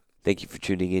Thank you for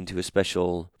tuning in to a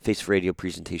special Face Radio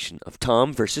presentation of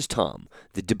Tom versus Tom,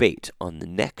 the debate on the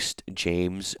next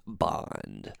James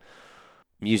Bond.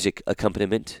 Music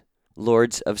accompaniment,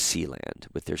 Lords of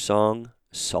Sealand, with their song,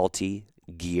 Salty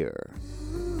Gear.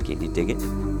 Can you dig it?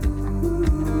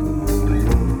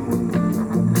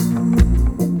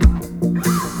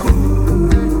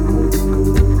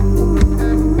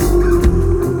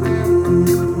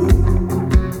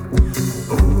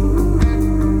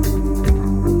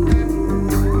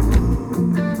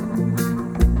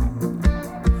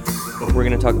 We're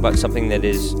going to talk about something that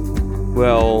is,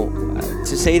 well, to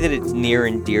say that it's near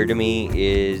and dear to me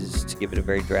is to give it a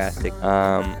very drastic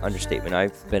understatement.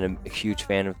 I've been a huge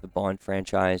fan of the Bond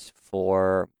franchise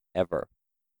forever.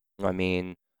 I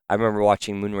mean, I remember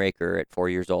watching Moonraker at 4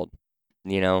 years old.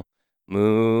 You know,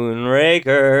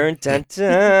 Moonraker. Dun,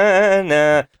 dun,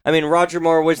 dun. I mean, Roger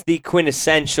Moore was the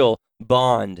quintessential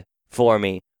Bond for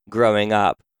me growing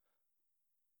up.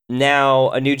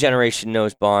 Now, a new generation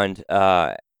knows Bond,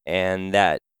 and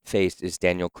that face is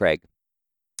Daniel Craig.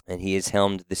 And he has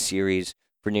helmed the series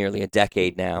for nearly a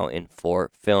decade now in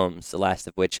 4 films, the last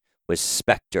of which was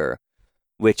Spectre,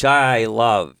 which I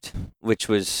loved, which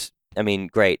was, I mean,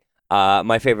 great.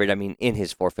 My favorite, I mean, in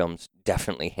his 4 films,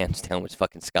 definitely hands down, was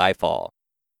fucking Skyfall.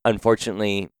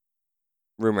 Unfortunately,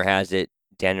 rumor has it,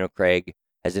 Daniel Craig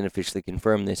hasn't officially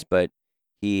confirmed this, but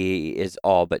he is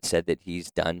all but said that he's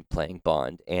done playing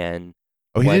Bond. And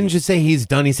he didn't just say he's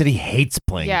done. He said he hates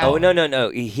playing Bond. Oh,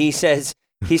 no. He says,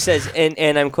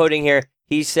 and I'm quoting here,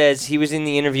 he says he was in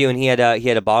the interview and he had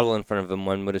a bottle in front of him.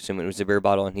 One would assume it was a beer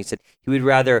bottle. And he said he would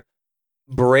rather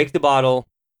break the bottle,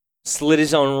 slit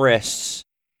his own wrists,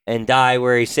 and die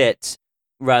where he sits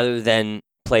rather than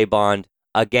play Bond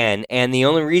again. And the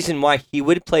only reason why he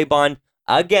would play Bond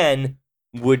again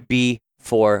would be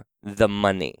for the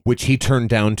money, which he turned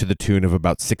down to the tune of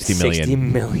about $60 million.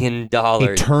 $60 million.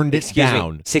 He turned it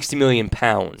down. 60 million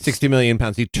pounds. 60 million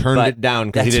pounds. He turned it down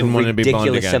because he didn't want to be Bond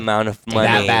again. That's a ridiculous amount of money.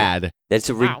 That bad.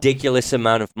 That's a ridiculous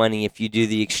amount of money if you do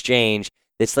the exchange.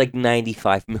 That's like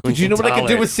 $95 million. Did you know what I could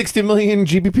do with 60 million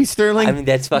GBP sterling? I mean,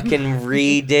 that's fucking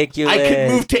ridiculous. I could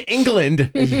move to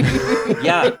England.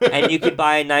 Yeah, and you could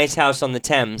buy a nice house on the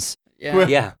Thames.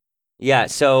 Yeah.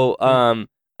 So,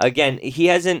 again, he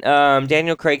hasn't.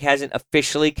 Daniel Craig hasn't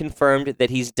officially confirmed that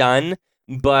he's done,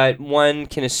 but one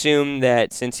can assume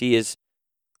that since he is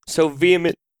so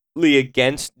vehemently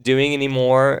against doing any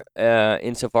more,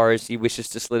 insofar as he wishes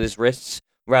to slit his wrists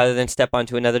rather than step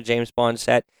onto another James Bond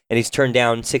set, and he's turned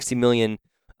down 60 million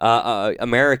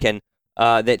American,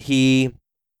 that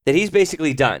he's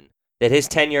basically done. That his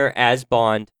tenure as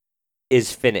Bond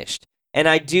is finished, and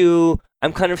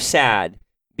I'm kind of sad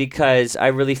because I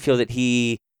really feel that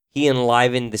he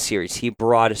enlivened the series. He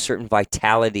brought a certain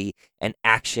vitality and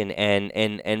action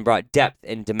and brought depth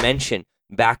and dimension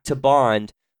back to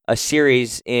Bond, a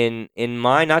series in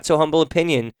my not so humble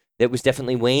opinion that was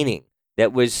definitely waning.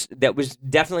 That was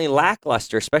definitely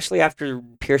lackluster, especially after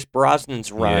Pierce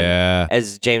Brosnan's run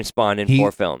as James Bond in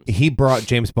 4 films. He brought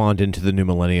James Bond into the new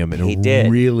millennium in a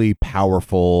really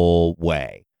powerful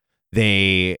way.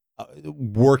 They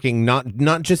working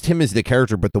not just him as the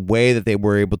character, but the way that they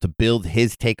were able to build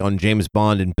his take on James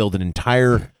Bond and build an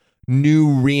entire new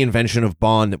reinvention of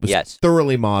Bond that was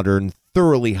thoroughly modern,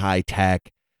 thoroughly high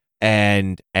tech,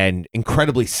 and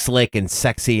incredibly slick and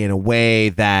sexy in a way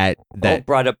that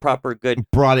brought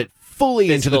it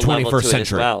fully into the 21st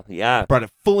century. Well. Yeah, brought it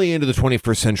fully into the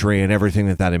 21st century and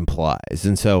everything that implies.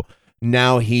 And so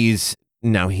now he's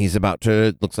about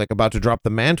to drop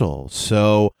the mantle.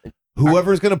 So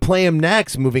whoever's going to play him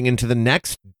next, moving into the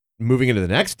next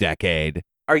decade.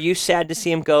 Are you sad to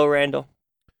see him go, Randall?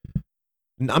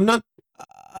 I'm not.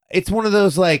 It's one of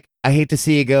those, like, I hate to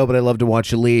see you go, but I love to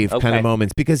watch you leave kind of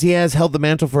moments, because he has held the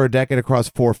mantle for a decade across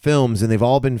 4 films, and they've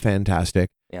all been fantastic.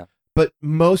 Yeah. But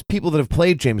most people that have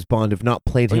played James Bond have not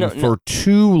played him for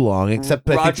too long, except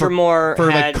Roger Moore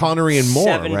for had like Connery and Moore,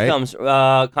 7 right? films.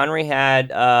 Connery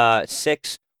had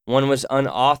 6. One was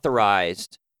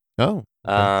unauthorized. Oh.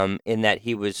 Okay. In that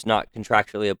he was not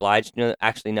contractually obliged. No,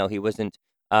 actually, no, he wasn't.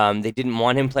 They didn't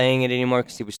want him playing it anymore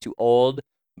because he was too old.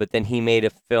 But then he made a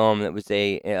film that was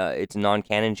it's a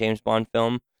non-canon James Bond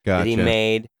film that he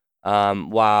made.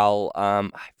 While I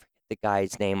forget the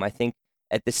guy's name. I think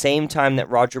at the same time that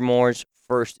Roger Moore's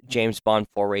first James Bond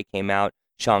foray came out,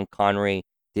 Sean Connery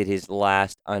did his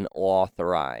last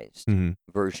unauthorized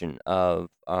version of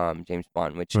James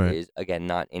Bond, which is again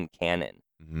not in canon.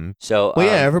 So,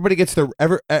 everybody gets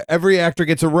every actor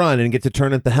gets a run and gets a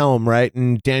turn at the helm, right?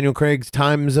 And Daniel Craig's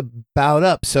time's about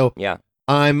up. So,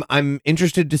 I'm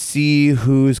interested to see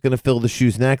who's going to fill the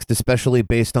shoes next, especially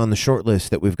based on the short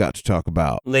list that we've got to talk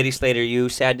about. Lady Slater, you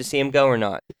sad to see him go or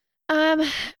not?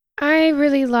 I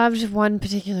really loved one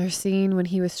particular scene when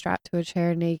he was strapped to a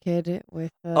chair naked with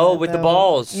with the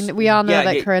balls. We all know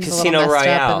that Corinne's a little messed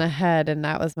up in the head, and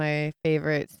that was my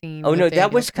favorite scene. Oh no,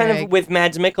 that was kind of with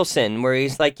Mads Mikkelsen, where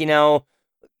he's like,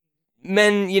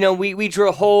 men, we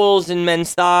drill holes in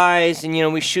men's thighs,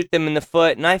 and we shoot them in the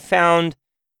foot, and I found,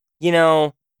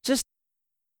 just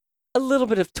a little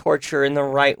bit of torture in the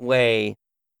right way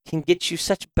can get you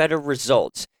such better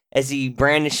results. As he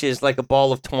brandishes like a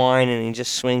ball of twine and he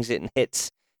just swings it and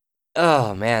hits.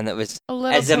 Oh man, that was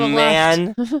as a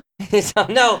man.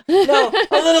 No, a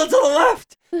little to the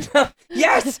left.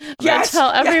 Yes, yes.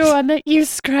 Tell everyone that you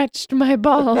scratched my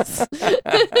balls.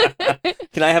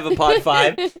 Can I have a pot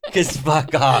 5? Because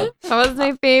fuck off. That was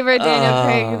my favorite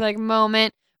Daniel Craig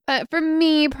moment. But for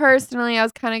me personally, I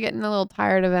was kind of getting a little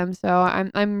tired of him, so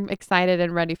I'm excited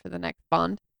and ready for the next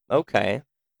Bond. Okay,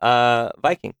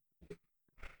 Viking.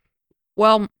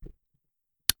 Well,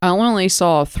 I only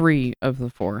saw 3 of the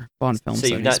 4 Bond films. So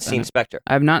you've not seen Spectre?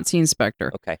 I have not seen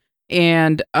Spectre. Okay.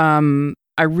 And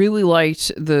I really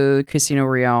liked the Casino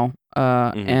Royale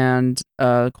and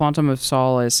Quantum of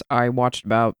Solace. I watched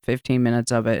about 15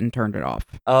 minutes of it and turned it off.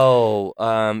 Oh,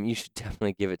 you should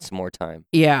definitely give it some more time.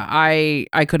 Yeah,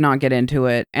 I could not get into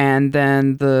it. And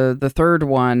then the third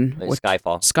one,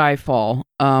 Skyfall.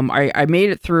 I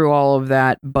made it through all of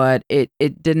that, but it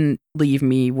didn't leave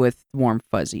me with warm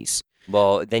fuzzies.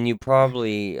 Well, then you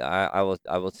probably, I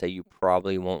will say you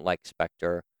probably won't like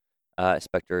Spectre.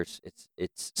 Spectre's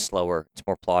it's slower, it's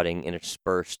more plotting,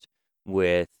 interspersed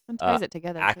with ties it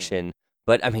together action. Too.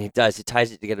 But I mean, it does. It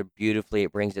ties it together beautifully.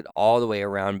 It brings it all the way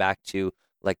around back to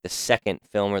like the second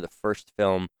film or the first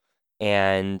film,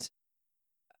 and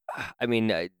I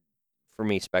mean, for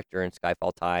me, Spectre and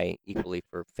Skyfall tie equally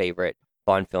for favorite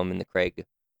Bond film in the Craig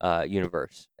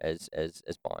universe as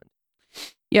Bond.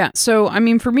 Yeah, so I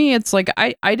mean, for me, it's like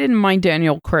I didn't mind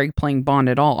Daniel Craig playing Bond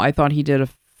at all. I thought he did a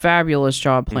fabulous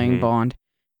job playing Bond,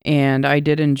 and I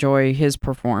did enjoy his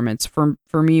performance. For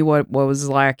me, what was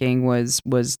lacking was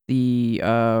the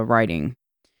writing.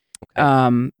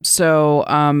 Okay.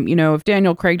 If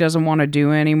Daniel Craig doesn't want to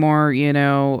do anymore,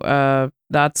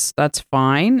 that's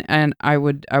fine, and I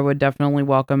would definitely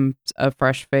welcome a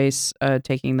fresh face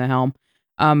taking the helm.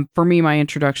 For me, my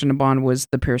introduction to Bond was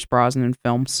the Pierce Brosnan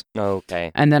films.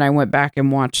 Okay. And then I went back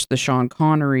and watched the Sean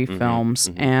Connery films,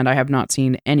 and I have not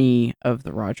seen any of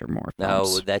the Roger Moore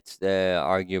films. No, that's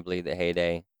arguably the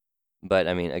heyday. But,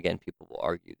 I mean, again, people will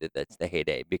argue that that's the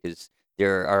heyday because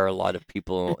there are a lot of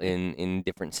people in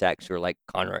different sects who are like,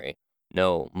 Connery,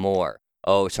 no, more.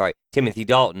 Oh, sorry, Timothy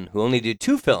Dalton, who only did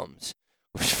 2 films,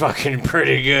 was fucking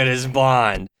pretty good as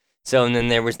Bond. So, and then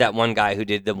there was that one guy who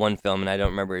did the one film, and I don't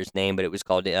remember his name, but it was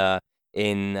called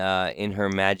In Her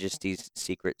Majesty's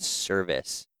Secret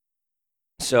Service.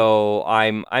 So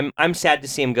I'm sad to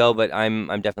see him go, but I'm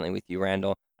definitely with you,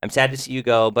 Randall. I'm sad to see you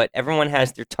go, but everyone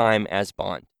has their time as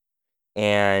Bond,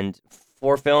 and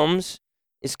 4 films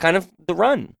is kind of the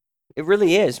run. It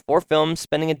really is 4 films,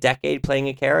 spending a decade playing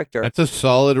a character. That's a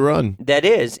solid run. That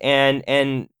is,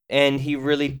 and he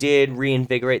really did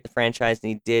reinvigorate the franchise, and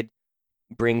he did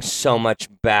bring so much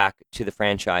back to the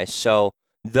franchise. So,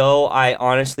 though I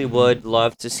honestly would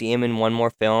love to see him in one more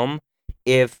film,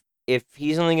 if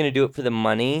he's only going to do it for the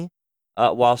money,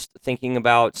 whilst thinking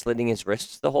about slitting his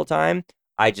wrists the whole time,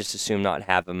 I just assume not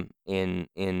have him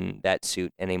in that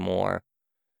suit anymore.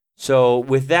 So,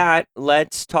 with that,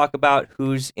 let's talk about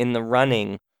who's in the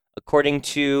running. According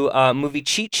to movie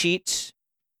cheat sheets,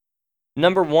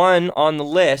 number 1 on the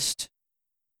list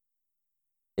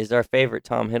is our favorite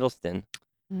Tom Hiddleston.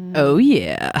 Oh,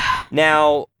 yeah.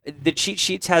 Now, the cheat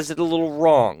sheets has it a little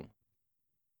wrong.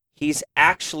 He's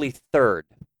actually 3rd.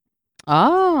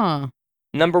 Ah.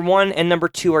 Number 1 and number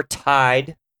 2 are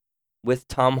tied with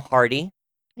Tom Hardy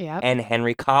and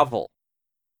Henry Cavill.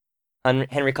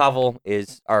 Henry Cavill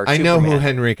is our Superman. I know who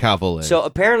Henry Cavill is. So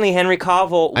apparently Henry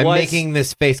Cavill was... I'm making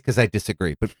this face because I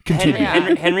disagree, but continue.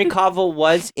 Henry Cavill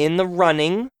was in the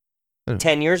running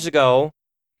 10 years ago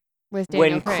with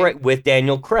Daniel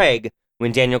Craig,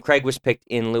 when Daniel Craig was picked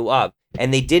in lieu of.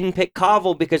 And they didn't pick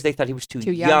Cavill because they thought he was too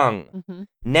young. Mm-hmm.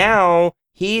 Now,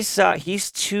 he's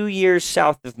 2 years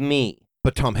south of me.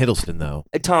 But Tom Hiddleston, though.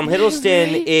 Tom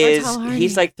Hiddleston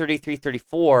he's like 33,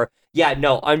 34. Yeah,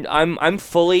 no, I'm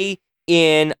fully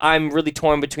in. I'm really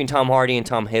torn between Tom Hardy and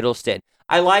Tom Hiddleston.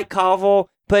 I like Cavill,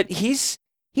 but he's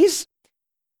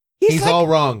He's all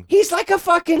wrong. He's like a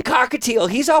fucking cockatiel.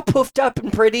 He's all poofed up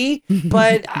and pretty,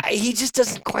 but he just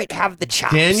doesn't quite have the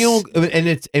chops.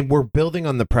 And we're building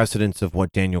on the precedence of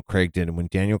what Daniel Craig did. And when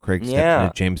Daniel Craig stepped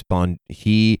into James Bond,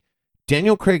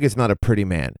 Daniel Craig is not a pretty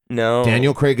man. No.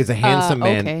 Daniel Craig is a handsome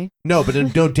man. Okay. No, but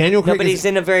Daniel Craig. But he's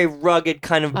in a very rugged,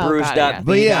 kind of bruised up.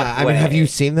 But yeah, I mean, have you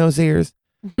seen those ears?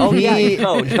 Oh yeah,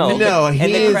 no. And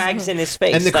the is, crags in his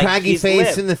face, and the craggy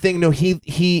face, and the thing. No,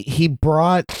 he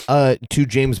brought to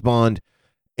James Bond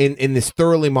in this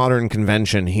thoroughly modern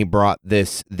convention. He brought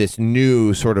this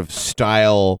new sort of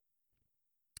style,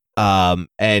 and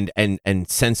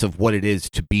sense of what it is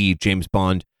to be James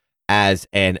Bond as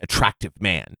an attractive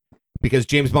man. Because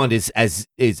James Bond is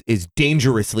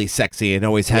dangerously sexy and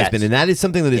always has been, and that is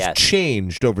something that has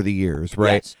changed over the years,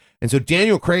 right? Yes. And so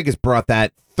Daniel Craig has brought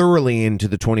that thoroughly into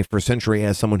the 21st century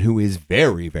as someone who is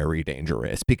very, very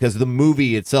dangerous. Because the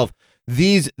movie itself,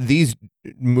 these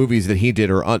movies that he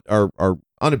did are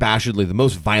unabashedly the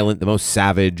most violent, the most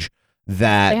savage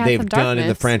that they've done in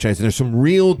the franchise, and there's some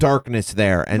real darkness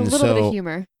there, and a little bit of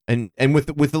humor, and with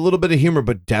a little bit of humor,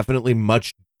 but definitely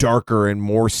much darker and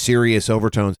more serious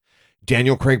overtones.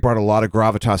 Daniel Craig brought a lot of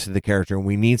gravitas to the character, and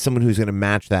we need someone who's going to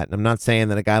match that. And I'm not saying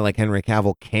that a guy like Henry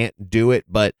Cavill can't do it,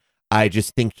 but I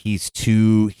just think he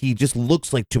just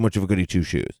looks like too much of a goody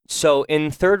two-shoes. So in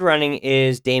third running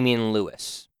is Damian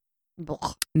Lewis.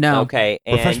 No. Okay.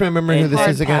 Refresh my memory who this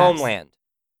is again. Homeland.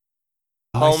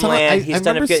 He's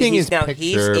done a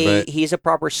good. He's a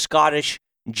proper Scottish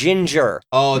ginger.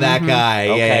 Oh, that guy.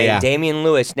 Okay, yeah. Damian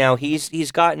Lewis. Now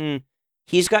he's gotten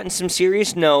some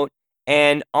serious note.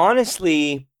 And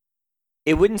honestly,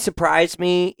 it wouldn't surprise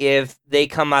me if they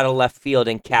come out of left field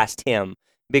and cast him,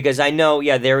 because I know,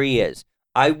 there he is.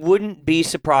 I wouldn't be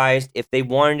surprised if they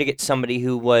wanted to get somebody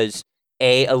who was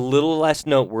A, a little less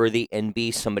noteworthy, and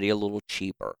B, somebody a little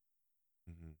cheaper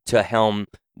to helm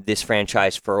this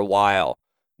franchise for a while.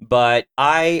 But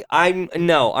I'm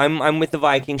with the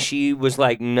Vikings. She was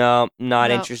like, no,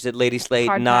 not interested. Lady Slade,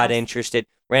 not interested.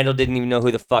 Randall didn't even know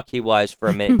who the fuck he was for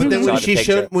a minute. But then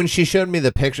when she showed me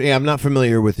the picture, I'm not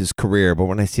familiar with his career, but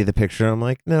when I see the picture, I'm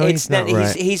like, no, he's not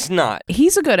right. He's not.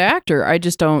 He's a good actor. I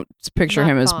just don't picture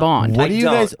him as Bond. What do you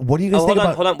guys think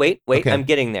about? Hold on, wait. Okay. I'm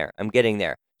getting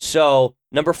there. So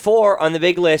number 4 on the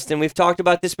big list, and we've talked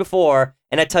about this before,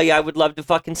 and I tell you, I would love to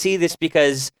fucking see this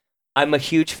because I'm a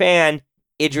huge fan.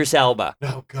 Idris Elba.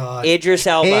 Oh God. Idris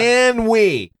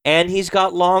Elba. And he's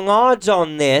got long odds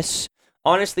on this.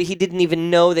 Honestly, he didn't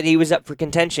even know that he was up for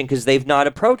contention because they've not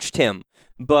approached him.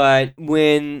 But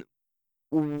when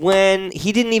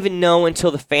he didn't even know until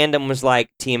the fandom was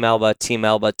like, Team Elba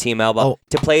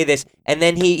to play this. And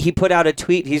then he put out a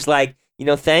tweet. He's like,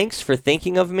 thanks for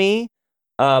thinking of me.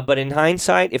 But in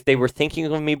hindsight, if they were thinking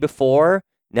of me before,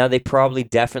 now they probably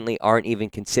definitely aren't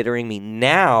even considering me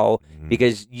now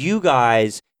because you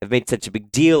guys have made such a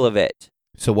big deal of it.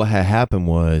 So what had happened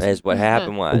was... What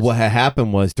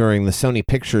happened was during the Sony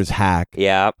Pictures hack...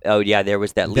 Yeah. Oh, yeah, there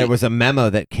was that leak. There was a memo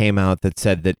that came out that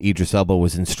said that Idris Elba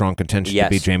was in strong contention to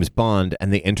be James Bond,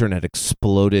 and the internet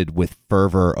exploded with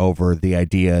fervor over the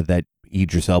idea that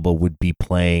Idris Elba would be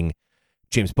playing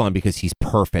James Bond because he's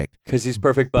perfect. Because he's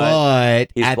perfect,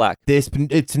 but he's black.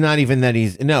 It's not even that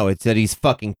it's that he's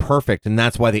fucking perfect, and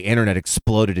that's why the internet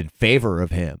exploded in favor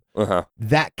of him.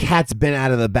 That cat's been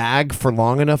out of the bag for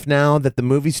long enough now that the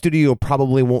movie studio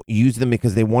probably won't use them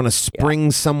because they want to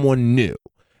spring someone new,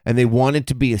 and they want it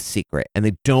to be a secret, and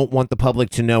they don't want the public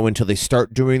to know until they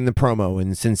start doing the promo.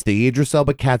 And since the Idris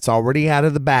Elba cat's already out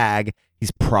of the bag,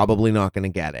 he's probably not going to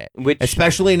get it.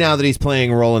 Especially now that he's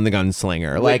playing Roland the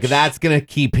Gunslinger. That's going to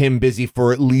keep him busy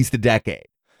for at least a decade.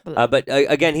 But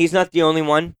again, he's not the only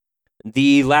one.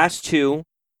 The last 2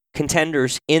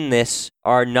 contenders in this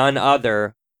are none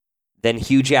other than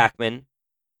Hugh Jackman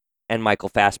and Michael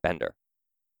Fassbender.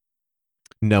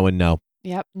 No and no.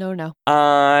 Yep. No.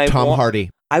 Tom Hardy.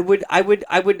 I would.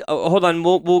 Hold on.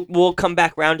 We'll come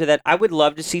back around to that. I would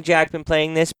love to see Jackman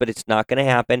playing this, but it's not going to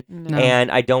happen. No.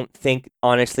 And I don't think,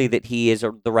 honestly, that he is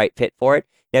the right fit for it.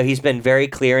 Now, he's been very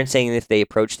clear in saying that if they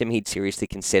approached him, he'd seriously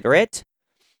consider it.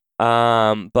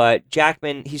 But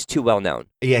Jackman, he's too well known.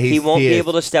 Yeah, he won't be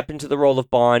able to step into the role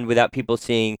of Bond without people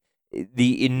seeing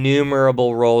the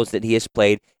innumerable roles that he has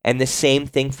played. And the same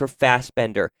thing for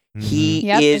Fassbender. He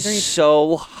is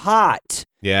so hot.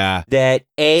 Yeah. That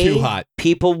too hot.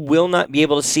 People will not be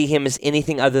able to see him as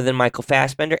anything other than Michael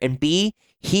Fassbender, and B,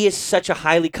 he is such a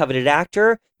highly coveted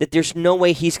actor that there's no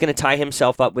way he's going to tie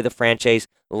himself up with a franchise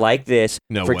like this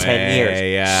for 10 years.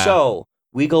 Yeah. So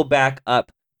we go back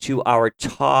up to our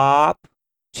top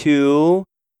 2,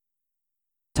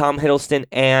 Tom Hiddleston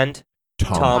and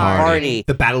Tom Hardy.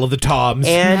 The Battle of the Toms.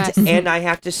 And I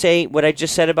have to say, what I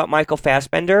just said about Michael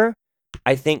Fassbender,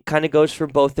 I think kind of goes for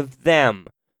both of them.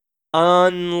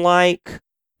 Unlike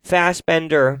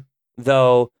Fassbender,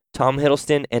 though, Tom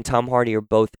Hiddleston and Tom Hardy are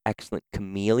both excellent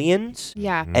chameleons.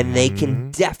 Yeah. And they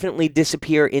can definitely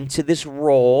disappear into this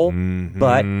role,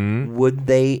 but would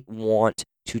they want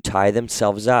to tie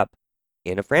themselves up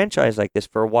in a franchise like this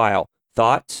for a while?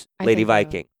 Thoughts, Lady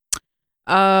Viking?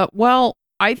 Well,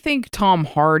 I think Tom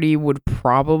Hardy would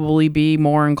probably be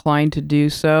more inclined to do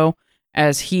so,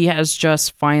 as he has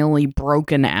just finally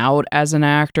broken out as an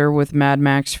actor with Mad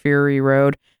Max Fury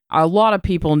Road. A lot of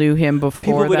people knew him before.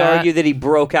 People would argue that he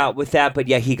broke out with that, but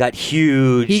yeah, he got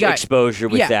huge exposure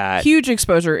with that. Huge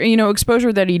exposure.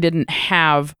 Exposure that he didn't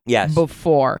have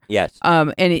before. Yes.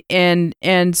 Tom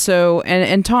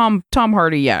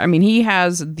Hardy, yeah. I mean, he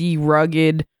has the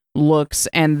rugged looks,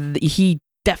 and he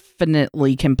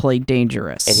definitely can play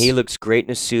dangerous. And he looks great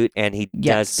in a suit, and he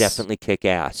does definitely kick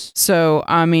ass. So,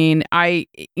 I mean,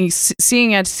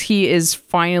 seeing as he is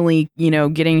finally,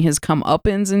 getting his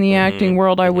comeuppance in the acting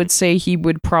world, I would say he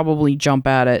would probably jump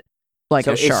at it like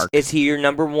a shark. Is he your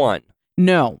number one?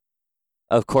 No.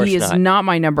 Of course not. He is not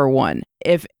my number one.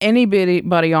 If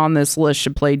anybody on this list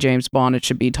should play James Bond, it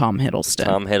should be Tom Hiddleston.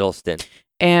 Tom Hiddleston.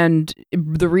 And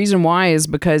the reason why is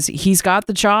because he's got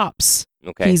the chops.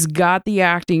 Okay. He's got the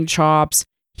acting chops.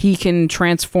 He can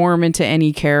transform into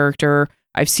any character.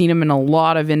 I've seen him in a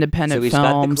lot of independent films. So he's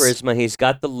got the charisma. He's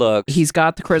got the looks. He's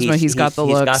got the charisma. He's got the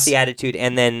looks. He's got the attitude.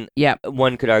 And then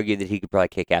one could argue that he could probably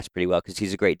kick ass pretty well because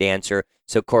he's a great dancer.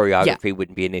 So choreography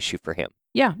wouldn't be an issue for him.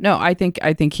 Yeah. No, I think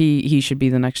he should be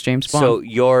the next James Bond. So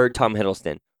you're Tom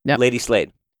Hiddleston. Yep. Lady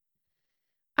Slade.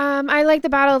 I like the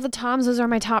Battle of the Toms. Those are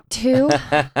my top two.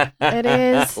 It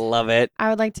is. Love it. I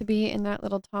would like to be in that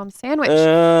little Tom sandwich.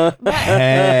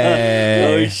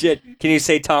 Hey. Oh, shit. Can you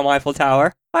say Tom Eiffel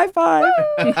Tower? High five.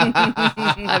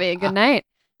 That'd be a good night.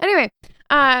 Anyway,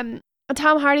 Tom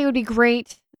Hardy would be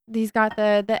great. He's got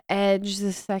the edge, the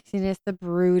sexiness, the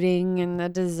brooding, and the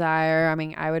desire. I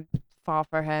mean, I would fall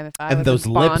for him if I was those a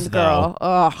Bond lips, girl.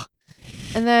 Ugh.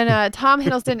 And then Tom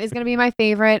Hiddleston is going to be my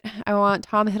favorite. I want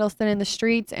Tom Hiddleston in the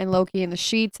streets and Loki in the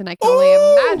sheets, and I can only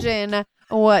imagine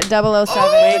what 007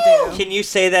 would do. Can you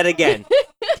say that again?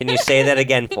 Can you say that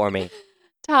again for me?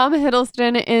 Tom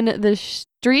Hiddleston in the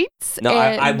streets. No,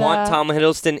 I want Tom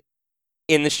Hiddleston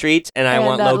in the streets, and I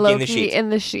want Loki in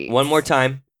the sheets. One more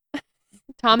time.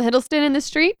 Tom Hiddleston in the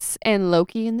streets and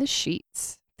Loki in the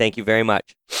sheets. Thank you very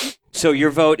much. So your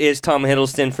vote is Tom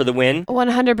Hiddleston for the win?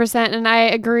 100%, and I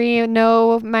agree.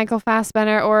 No Michael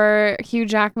Fassbender or Hugh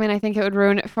Jackman. I think it would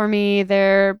ruin it for me.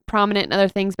 They're prominent in other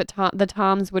things, but the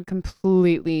Toms would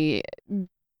completely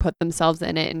put themselves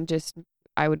in it, and just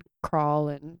I would crawl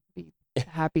and be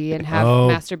happy and have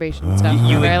masturbation stuff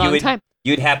for a very long time.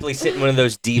 You'd happily sit in one of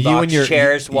those D-box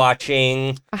chairs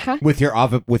watching with your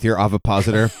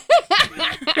ovipositor.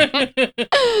 All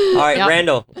right,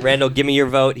 yep. Randall, give me your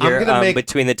vote here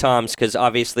between the Toms, because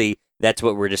obviously that's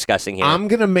what we're discussing here. I'm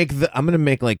gonna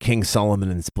make like King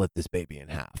Solomon and split this baby in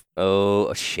half.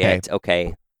 Oh shit!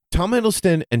 Okay. Tom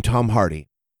Hiddleston and Tom Hardy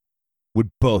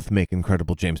would both make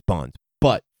incredible James Bonds,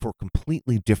 but for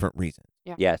completely different reasons.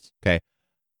 Yeah. Yes. Okay.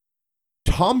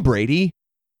 Tom Brady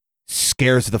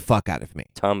scares the fuck out of me.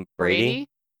 Tom Brady?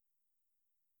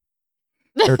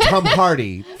 Or Tom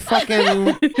Hardy.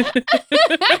 Fucking.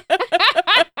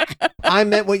 I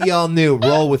meant what y'all knew.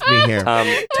 Roll with me here.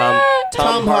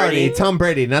 Tom Hardy. Tom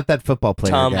Brady, not that football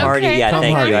player. Tom Hardy, okay. yeah, Tom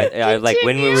thank Hardy. you. I like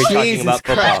when we were talking about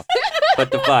football.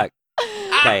 What the fuck?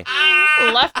 Okay.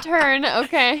 Left turn,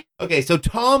 okay. Okay, so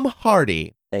Tom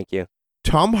Hardy. Thank you.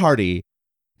 Tom Hardy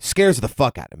scares the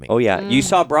fuck out of me. Oh yeah, you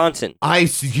saw Bronson. I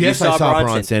saw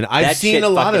Bronson. I've seen a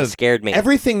lot of scared me.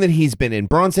 Everything that he's been in.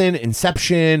 Bronson,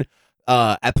 Inception,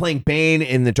 at playing Bane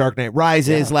in The Dark Knight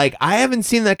Rises. Yeah. Like, I haven't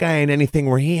seen that guy in anything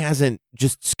where he hasn't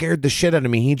just scared the shit out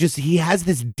of me. He has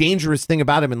this dangerous thing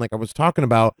about him, and like I was talking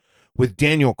about with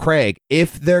Daniel Craig,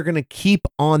 if they're gonna keep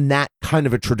on that kind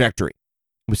of a trajectory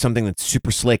with something that's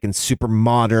super slick and super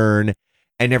modern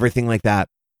and everything like that,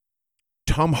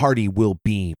 Tom Hardy will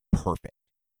be perfect.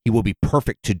 He will be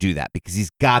perfect to do that because he's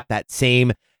got that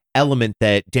same element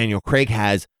that Daniel Craig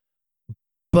has,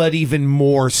 but even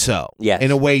more so. Yes. In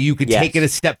a way you could take it a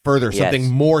step further, something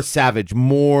more savage,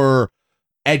 more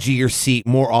edge of your seat,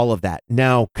 more all of that.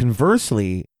 Now,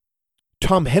 conversely,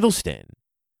 Tom Hiddleston,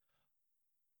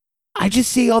 I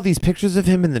just see all these pictures of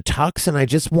him in the tux, and I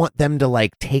just want them to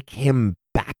like take him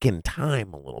back in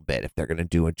time a little bit if they're going to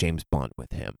do a James Bond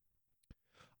with him.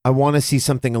 I want to see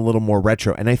something a little more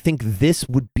retro, and I think this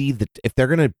would be if they're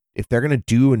gonna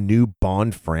do a new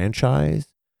Bond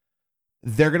franchise,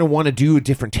 they're going to want to do a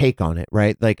different take on it,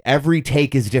 right? Like every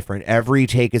take is different. Every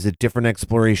take is a different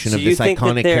exploration of this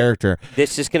iconic character.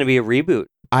 This is going to be a reboot.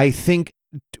 I think,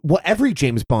 well, every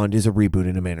James Bond is a reboot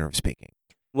in a manner of speaking.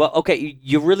 Well, okay,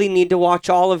 you really need to watch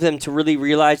all of them to really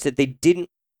realize that they didn't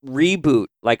reboot,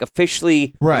 like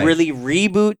officially really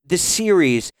reboot the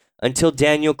series until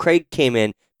Daniel Craig came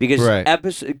in, because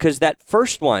because that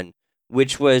first one,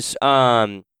 which was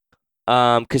Casino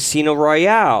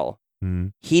Royale,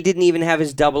 he didn't even have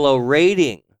his 00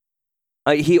 rating.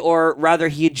 He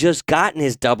had just gotten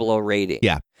his 00 rating.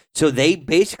 Yeah. So they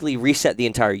basically reset the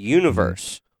entire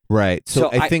universe. Right. So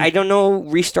I don't know,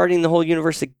 restarting the whole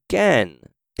universe again,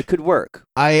 it could work.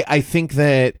 I think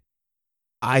that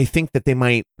they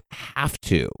might have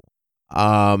to.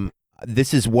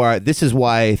 This is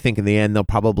why I think in the end I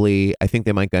think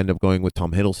they might end up going with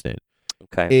Tom Hiddleston.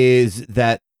 Okay. Is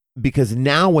that because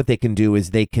now what they can do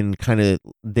is they can kind of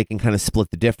split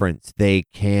the difference. They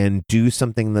can do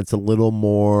something that's a little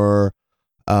more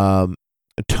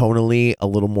tonally, a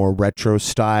little more retro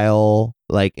style,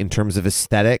 like in terms of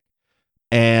aesthetic,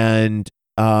 and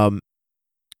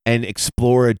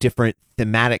explore a different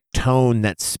thematic tone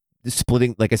that's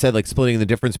splitting, like I said, like splitting the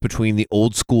difference between the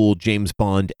old school James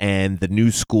Bond and the new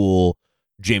school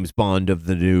James Bond of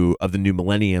the new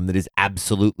millennium, that is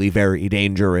absolutely very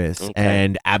dangerous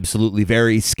and absolutely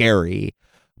very scary,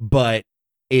 but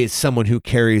is someone who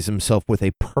carries himself with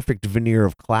a perfect veneer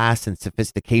of class and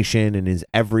sophistication, and is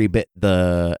every bit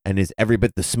the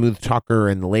smooth talker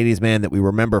and the ladies' man that we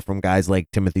remember from guys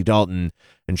like Timothy Dalton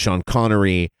and Sean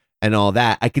Connery and all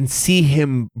that. I can see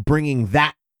him bringing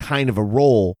that kind of a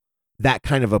role, that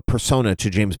kind of a persona to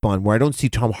James Bond, where I don't see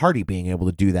Tom Hardy being able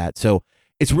to do that. So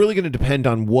it's really going to depend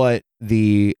on what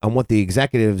the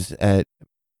executives at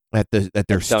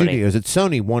their studios at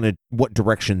Sony wanted, what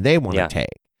direction they want to take.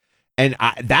 And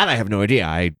I have no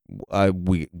idea.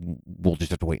 We'll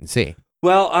just have to wait and see.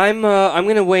 Well, I'm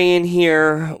going to weigh in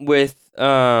here with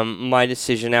my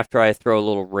decision after I throw a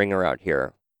little ringer out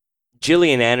here.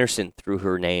 Gillian Anderson threw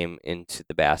her name into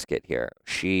the basket here.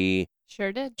 She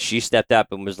sure did. She stepped up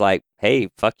and was like, "Hey,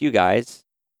 fuck you guys.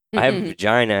 I have a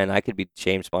vagina and I could be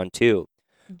James Bond too."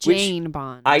 Jane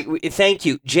Bond. Thank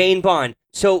you, Jane Bond.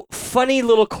 So funny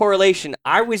little correlation.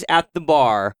 I was at the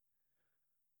bar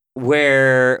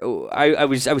where I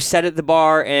was sat at the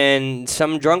bar, and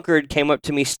some drunkard came up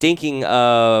to me stinking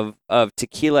of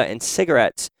tequila and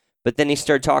cigarettes, but then he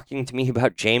started talking to me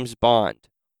about James Bond.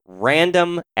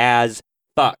 Random as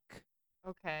fuck.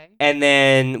 Okay. And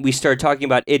then we started talking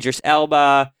about Idris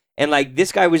Elba, and like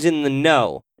this guy was in the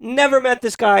know. Never met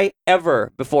this guy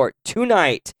ever before.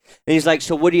 Tonight. And he's like,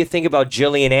 "So what do you think about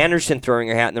Gillian Anderson throwing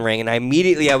her hat in the ring?" And I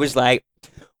was like,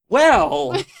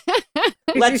 well,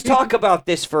 let's talk about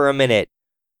this for a minute.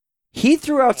 He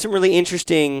threw out some really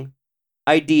interesting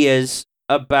ideas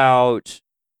about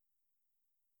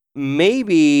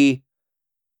maybe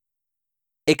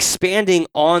expanding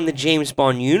on the James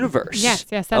Bond universe. Yes,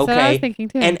 that's what I was thinking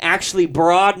too. And actually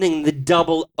broadening the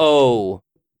 00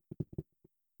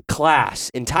 class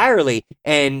entirely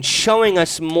and showing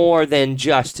us more than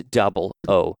just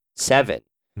 007.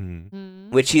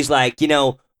 Which he's like,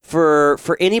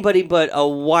 for anybody but a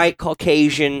white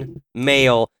Caucasian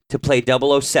male to play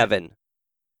 007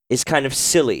 is kind of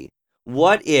silly.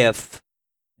 What if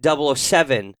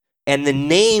 007 and the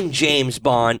name James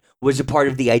Bond was a part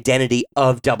of the identity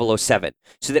of 007?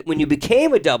 So that when you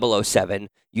became a 007,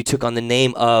 you took on the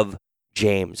name of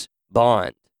James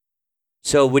Bond.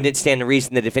 So wouldn't it stand to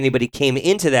reason that if anybody came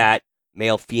into that,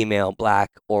 male, female,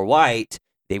 black, or white,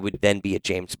 they would then be a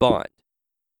James Bond?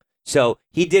 So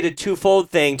he did a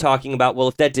twofold thing talking about, well,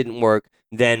 if that didn't work,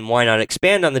 then why not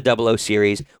expand on the 00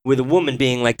 series with a woman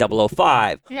being like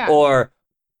 005 or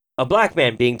a black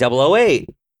man being 008.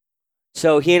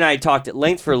 So he and I talked at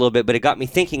length for a little bit, but it got me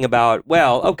thinking about,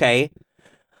 well, okay,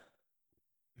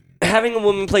 having a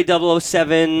woman play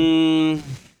 007,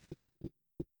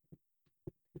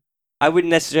 I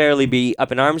wouldn't necessarily be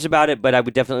up in arms about it, but I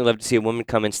would definitely love to see a woman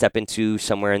come and step into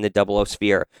somewhere in the 00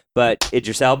 sphere. But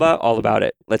Idris Elba, all about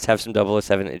it. Let's have some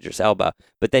 007 Idris Elba.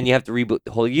 But then you have to reboot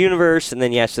the whole universe, and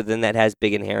then, so then that has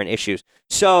big inherent issues.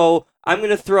 So I'm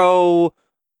going to throw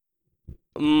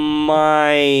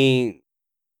my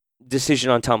decision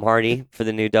on Tom Hardy for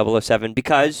the new 007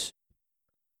 because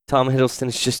Tom Hiddleston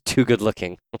is just too good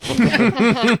looking.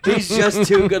 He's just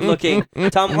too good looking.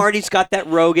 Tom Hardy's got that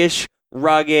roguish,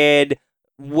 rugged,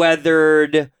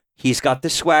 weathered. He's got the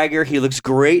swagger. He looks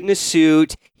great in a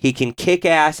suit. He can kick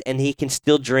ass, and he can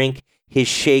still drink his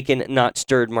shaken, not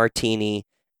stirred martini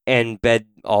and bed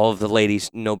all of the ladies,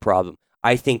 no problem.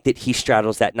 I think that he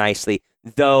straddles that nicely.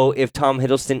 Though if Tom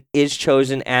Hiddleston is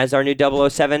chosen as our new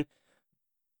 007,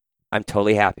 I'm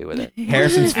totally happy with it.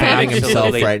 Harrison's fanning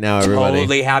himself right now, everybody.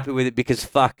 Totally happy with it because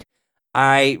fuck,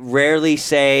 I rarely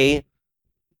say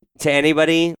to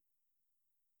anybody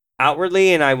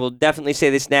outwardly, and I will definitely say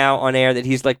this now on air, that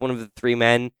he's like one of the 3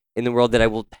 men in the world that I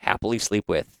will happily sleep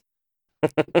with.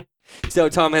 So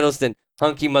Tom Hiddleston,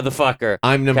 hunky motherfucker.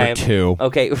 I'm number 2.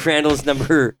 Okay, Randall's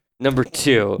number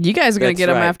 2. You guys are gonna get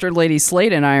him after Lady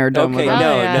Slate and I are done with him.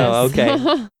 No,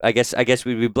 okay. I guess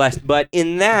we'd be blessed. But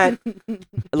in that,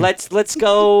 let's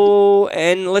go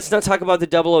and let's not talk about the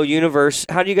 00 universe.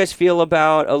 How do you guys feel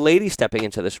about a lady stepping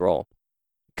into this role?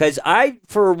 Because I,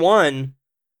 for one,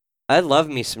 I love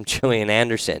me some Gillian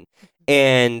Anderson,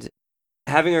 and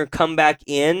having her come back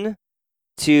in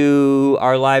to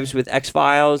our lives with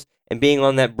X-Files and being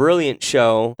on that brilliant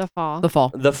show, The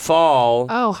Fall.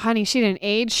 Oh, honey, she didn't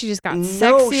age. She just got No,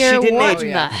 sexier. she didn't what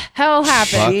age. the hell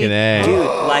happened? Fucking A. Dude,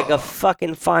 like a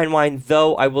fucking fine wine.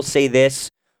 Though I will say this,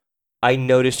 I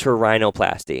noticed her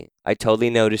rhinoplasty. I totally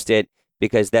noticed it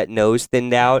because that nose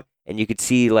thinned out, and you could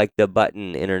see like the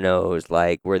button in her nose,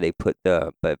 like where they put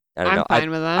the. But I don't know. I'm fine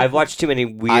with that. I've watched too many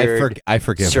weird I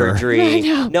forgive surgery.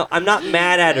 her. No, I'm not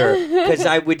mad at her because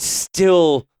I would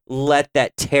still let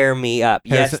that tear me up.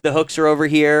 Yes, the hooks are over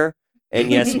here,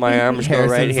 and yes, my arms go right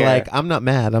Harrison's here. like, I'm not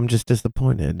mad. I'm just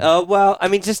disappointed. Oh well, I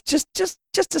mean, just a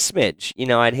smidge. You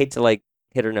know, I'd hate to like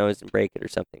hit her nose and break it or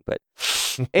something. But,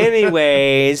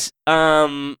 anyways,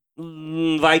 Viking,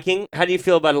 how do you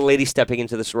feel about a lady stepping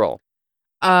into this role?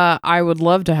 I would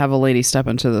love to have a lady step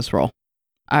into this role.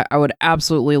 I would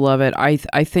absolutely love it.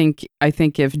 I think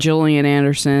if Gillian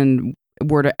Anderson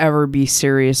were to ever be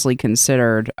seriously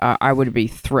considered, I would be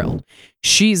thrilled.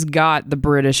 She's got the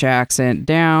British accent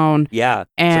down. Yeah,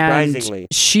 and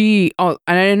surprisingly. And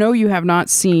I know you have not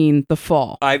seen The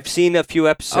Fall. I've seen a few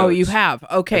episodes. Oh, you have?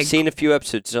 Okay. I've seen a few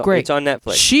episodes. Great. It's on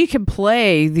Netflix. She can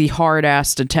play the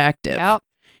hard-ass detective. Yep.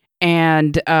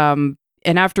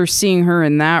 And after seeing her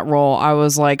in that role, I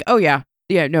was like, oh yeah,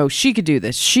 no, she could do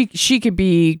this. She could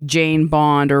be Jane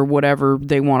Bond or whatever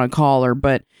they want to call her.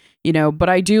 But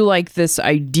I do like this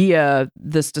idea,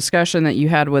 this discussion that you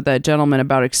had with that gentleman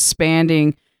about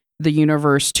expanding the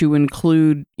universe to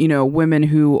include, women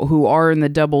who are in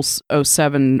the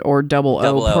 007 or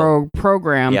 00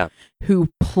 program who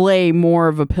play more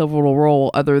of a pivotal role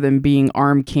other than being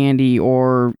arm candy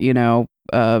or,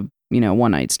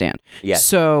 one night stand. Yes.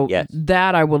 So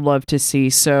that I would love to see.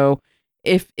 So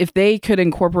if they could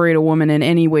incorporate a woman in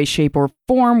any way, shape, or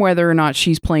form, whether or not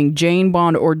she's playing Jane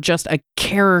Bond or just a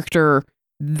character,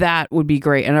 that would be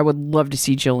great. And I would love to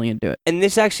see Gillian do it. And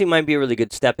this actually might be a really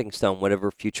good stepping stone. Whatever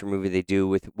future movie they do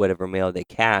with whatever male they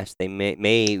cast, they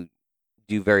may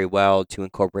do very well to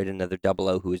incorporate another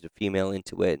 00 who is a female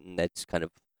into it, and that's kind of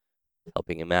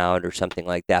helping him out or something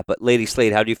like that. But Lady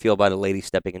Slade, how do you feel about a lady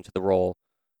stepping into the role?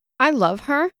 I love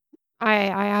her.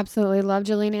 I absolutely love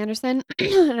Gillian Anderson,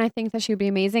 and I think that she would be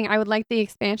amazing. I would like the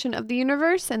expansion of the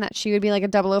universe, and that she would be like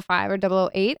a 005 or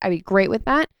 008. I'd be great with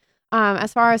that.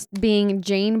 As far as being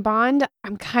Jane Bond,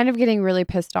 I'm kind of getting really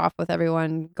pissed off with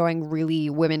everyone going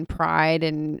really women pride,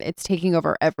 and it's taking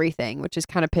over everything, which is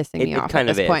kind of pissing me off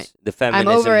at this point. The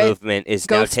feminism movement is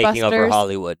now taking over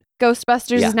Hollywood.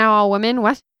 Ghostbusters is now all women.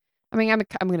 What? I mean,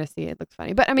 I'm gonna see it. It looks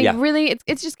funny, but I mean, really,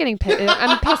 it's just getting pissed.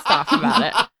 I'm pissed off about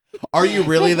it. Are you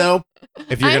really though?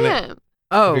 If you're gonna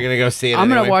go see it, I'm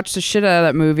gonna watch the shit out of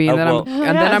that movie, and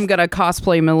then I'm gonna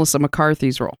cosplay Melissa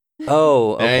McCarthy's role.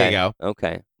 Oh, okay. There you go.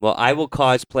 Okay. Well, I will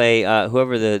cosplay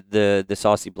whoever the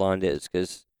saucy blonde is,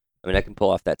 because I can pull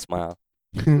off that smile.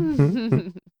 You're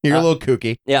a little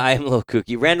kooky. Yeah, I am a little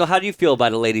kooky. Randall, how do you feel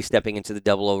about a lady stepping into the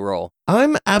 00 role?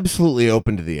 I'm absolutely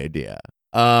open to the idea.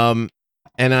 And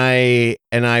I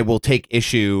will take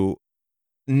issue.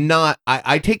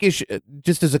 I take issue,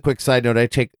 just as a quick side note, I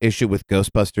take issue with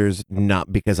Ghostbusters,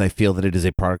 not because I feel that it is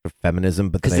a product of feminism,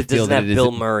 but because I feel that it is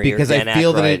Bill Murray because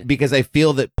I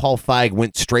feel that Paul Feig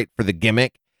went straight for the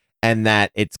gimmick, and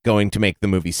that it's going to make the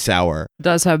movie sour.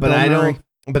 Does have Bill Murray.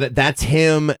 But that's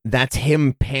him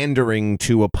pandering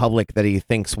to a public that he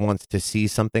thinks wants to see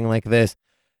something like this,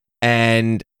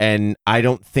 and I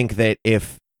don't think that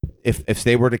if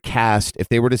they were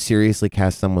to seriously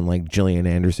cast someone like Gillian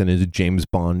Anderson as James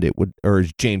Bond, or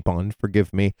as Jane Bond,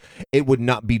 forgive me, it would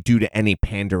not be due to any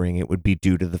pandering. It would be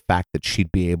due to the fact that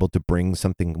she'd be able to bring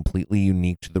something completely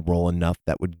unique to the role enough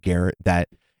that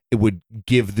it would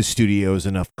give the studios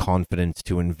enough confidence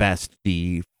to invest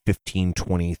the $15,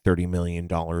 $20, $30 million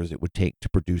it would take to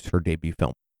produce her debut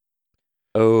film.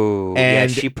 Oh,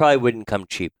 and she probably wouldn't come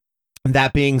cheap.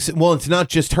 That being well, it's not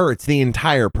just her, it's the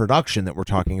entire production that we're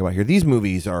talking about here. These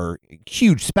movies are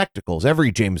huge spectacles.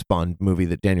 Every James Bond movie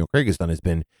that Daniel Craig has done has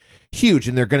been huge,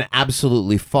 and they're going to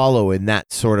absolutely follow in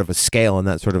that sort of a scale and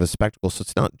that sort of a spectacle. So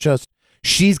it's not just,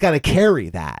 she's got to carry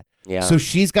that. Yeah. So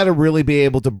she's got to really be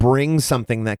able to bring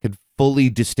something that could fully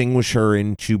distinguish her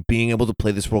into being able to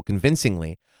play this role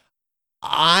convincingly.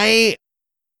 I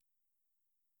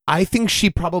think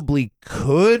she probably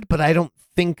could, but I don't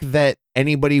think that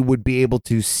anybody would be able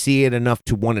to see it enough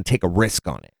to want to take a risk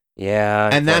on it. Yeah.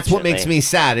 And that's what makes me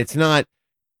sad. It's not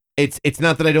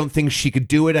that I don't think she could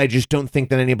do it. I just don't think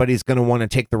that anybody's going to want to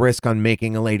take the risk on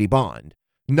making a Lady Bond.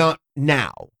 Not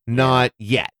now. Not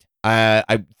yet.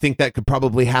 I think that could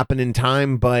probably happen in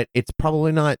time, but it's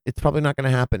probably not going to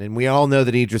happen. And we all know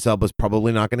that Idris Elba's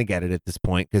probably not going to get it at this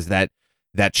point, because that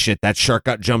shark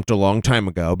got jumped a long time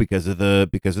ago because of the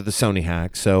Sony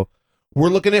hack. So we're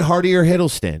looking at Hardy or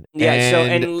Hiddleston. Yeah.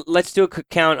 And let's do a quick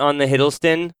count on the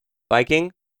Hiddleston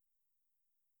Viking.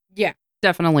 Yeah,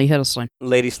 definitely Hiddleston.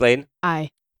 Lady Slade. Aye.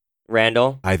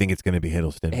 Randall. I think it's going to be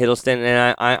Hiddleston.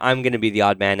 And I'm going to be the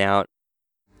odd man out.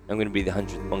 I'm going to be the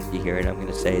 100th monkey here, and I'm going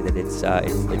to say that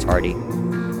it's Hardy.